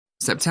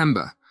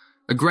September,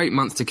 a great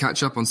month to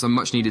catch up on some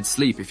much-needed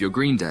sleep if you're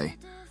Green Day,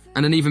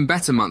 and an even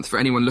better month for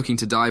anyone looking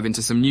to dive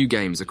into some new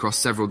games across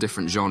several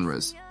different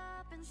genres.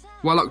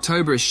 While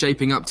October is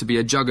shaping up to be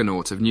a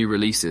juggernaut of new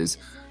releases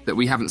that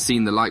we haven't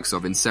seen the likes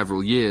of in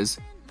several years,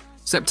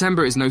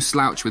 September is no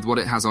slouch with what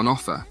it has on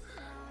offer.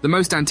 The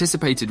most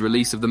anticipated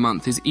release of the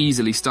month is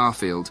easily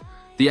Starfield,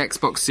 the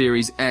Xbox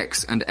Series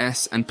X and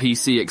S and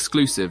PC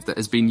exclusive that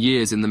has been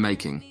years in the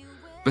making.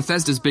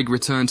 Bethesda's big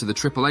return to the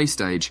AAA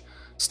stage,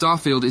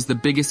 Starfield is the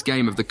biggest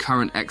game of the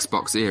current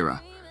Xbox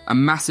era, a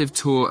massive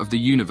tour of the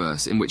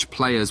universe in which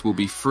players will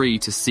be free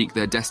to seek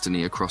their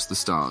destiny across the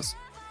stars.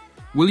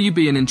 Will you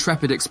be an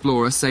intrepid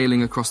explorer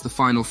sailing across the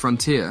final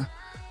frontier,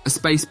 a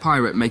space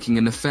pirate making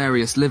a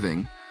nefarious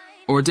living,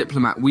 or a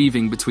diplomat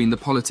weaving between the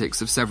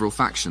politics of several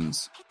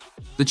factions?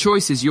 The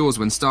choice is yours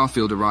when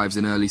Starfield arrives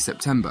in early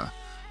September.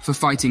 For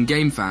fighting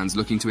game fans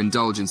looking to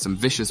indulge in some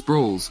vicious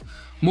brawls,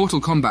 Mortal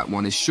Kombat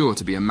 1 is sure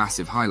to be a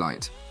massive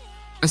highlight.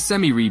 A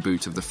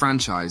semi-reboot of the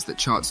franchise that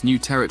charts new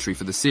territory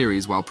for the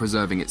series while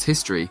preserving its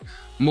history,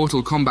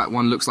 Mortal Kombat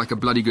 1 looks like a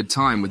bloody good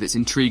time with its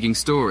intriguing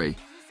story,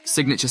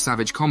 signature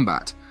savage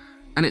combat,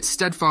 and its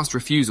steadfast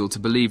refusal to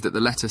believe that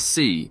the letter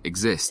C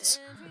exists.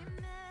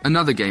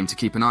 Another game to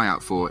keep an eye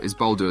out for is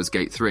Baldur's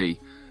Gate 3,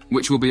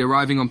 which will be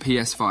arriving on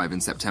PS5 in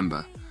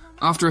September.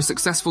 After a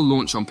successful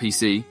launch on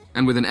PC,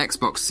 and with an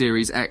Xbox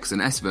Series X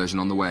and S version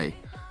on the way,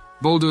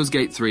 Baldur's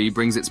Gate 3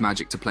 brings its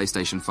magic to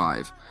PlayStation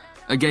 5,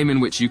 a game in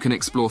which you can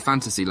explore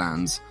fantasy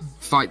lands,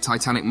 fight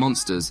titanic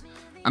monsters,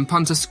 and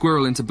punt a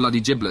squirrel into bloody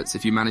giblets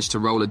if you manage to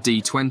roll a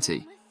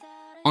D20.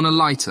 On a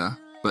lighter,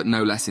 but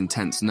no less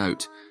intense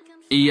note,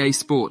 EA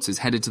Sports is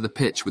headed to the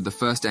pitch with the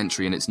first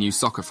entry in its new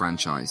soccer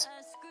franchise,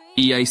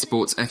 EA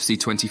Sports FC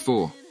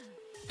 24.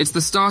 It's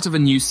the start of a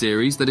new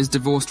series that is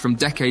divorced from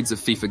decades of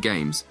FIFA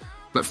games,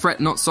 but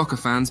fret not soccer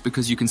fans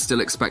because you can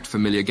still expect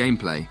familiar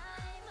gameplay,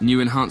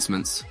 new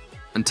enhancements,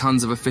 and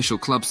tons of official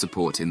club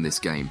support in this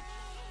game.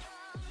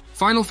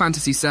 Final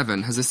Fantasy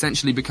VII has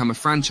essentially become a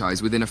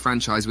franchise within a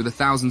franchise with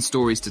 1,000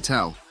 stories to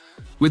tell,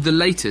 with the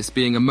latest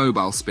being a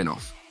mobile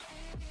spin-off.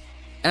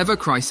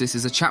 EverCrisis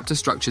is a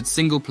chapter-structured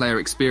single-player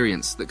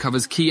experience that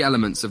covers key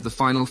elements of the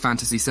Final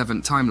Fantasy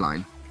VII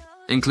timeline,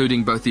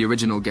 including both the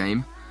original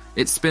game,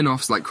 its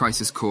spin-offs like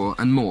Crisis Core,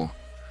 and more.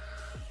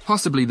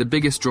 Possibly the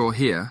biggest draw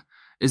here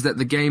is that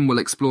the game will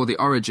explore the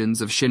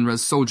origins of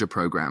Shinra's soldier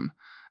program,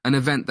 an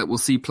event that will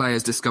see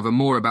players discover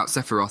more about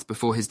Sephiroth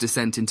before his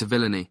descent into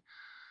villainy.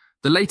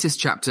 The latest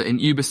chapter in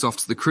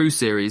Ubisoft's The Crew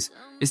series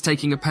is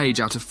taking a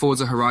page out of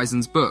Forza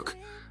Horizon's book,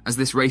 as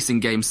this racing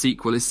game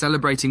sequel is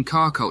celebrating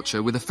car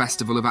culture with a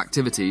festival of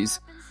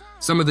activities.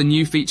 Some of the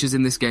new features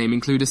in this game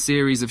include a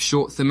series of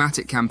short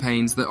thematic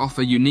campaigns that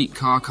offer unique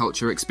car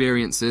culture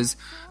experiences,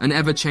 an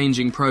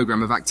ever-changing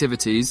program of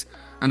activities,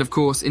 and of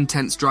course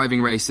intense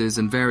driving races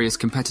and various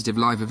competitive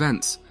live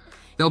events.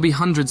 There'll be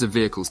hundreds of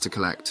vehicles to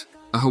collect,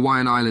 a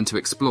Hawaiian island to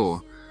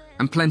explore,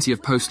 and plenty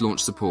of post-launch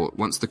support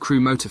once the Crew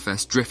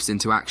Motorfest drifts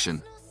into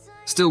action.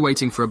 Still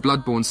waiting for a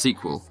Bloodborne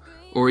sequel,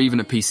 or even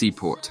a PC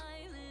port.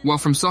 While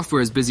From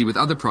Software is busy with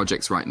other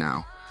projects right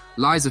now,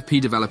 Lies of P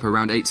developer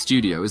Round 8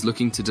 Studio is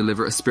looking to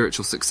deliver a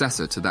spiritual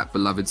successor to that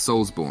beloved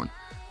Soulsborne,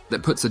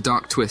 that puts a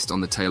dark twist on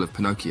the tale of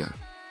Pinocchio.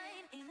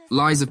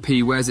 Lies of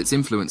P wears its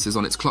influences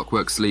on its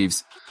clockwork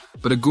sleeves,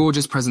 but a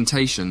gorgeous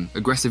presentation,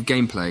 aggressive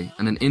gameplay,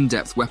 and an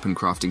in-depth weapon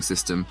crafting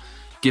system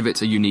give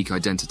it a unique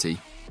identity.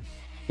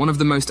 One of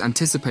the most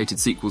anticipated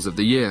sequels of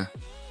the year,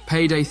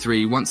 Payday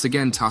 3 once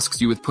again tasks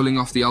you with pulling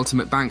off the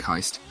ultimate bank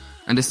heist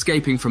and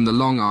escaping from the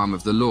long arm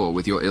of the law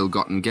with your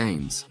ill-gotten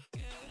gains.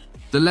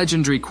 The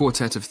legendary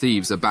quartet of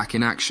thieves are back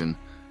in action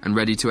and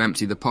ready to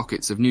empty the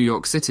pockets of New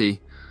York City,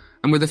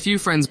 and with a few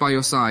friends by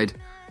your side,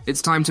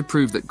 it's time to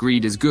prove that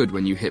greed is good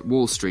when you hit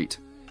Wall Street.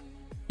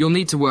 You'll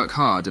need to work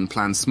hard and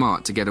plan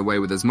smart to get away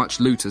with as much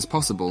loot as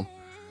possible,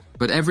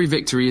 but every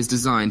victory is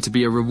designed to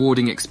be a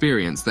rewarding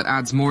experience that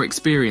adds more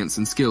experience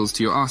and skills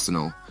to your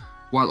arsenal,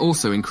 while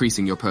also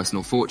increasing your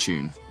personal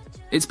fortune.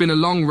 It's been a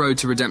long road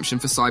to redemption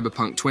for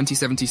Cyberpunk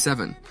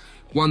 2077,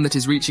 one that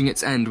is reaching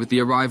its end with the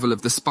arrival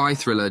of the spy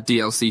thriller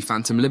DLC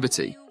Phantom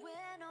Liberty.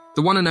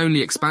 The one and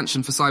only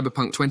expansion for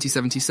Cyberpunk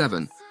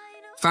 2077,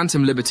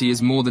 Phantom Liberty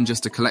is more than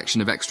just a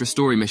collection of extra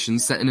story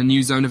missions set in a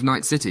new zone of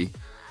Night City.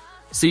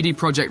 CD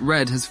Projekt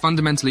Red has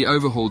fundamentally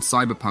overhauled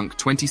Cyberpunk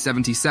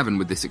 2077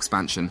 with this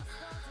expansion,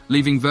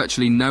 leaving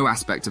virtually no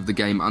aspect of the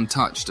game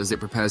untouched as it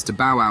prepares to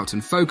bow out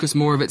and focus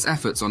more of its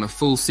efforts on a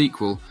full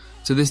sequel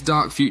to this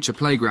dark future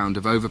playground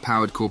of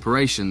overpowered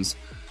corporations,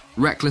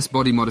 reckless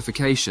body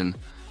modification,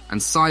 and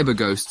cyber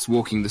ghosts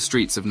walking the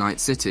streets of Night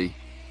City.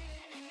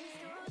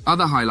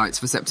 Other highlights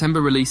for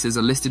September releases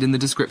are listed in the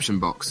description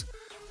box.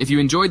 If you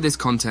enjoyed this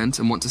content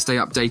and want to stay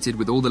updated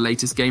with all the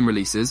latest game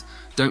releases,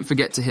 don't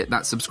forget to hit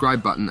that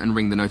subscribe button and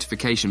ring the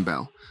notification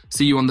bell.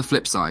 See you on the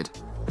flip side.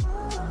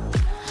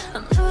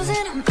 I'm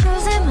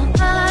losing my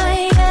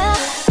mind, yeah.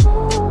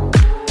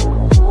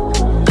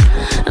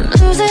 I'm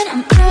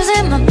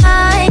losing my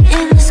mind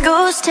in this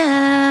ghost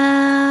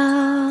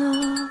town.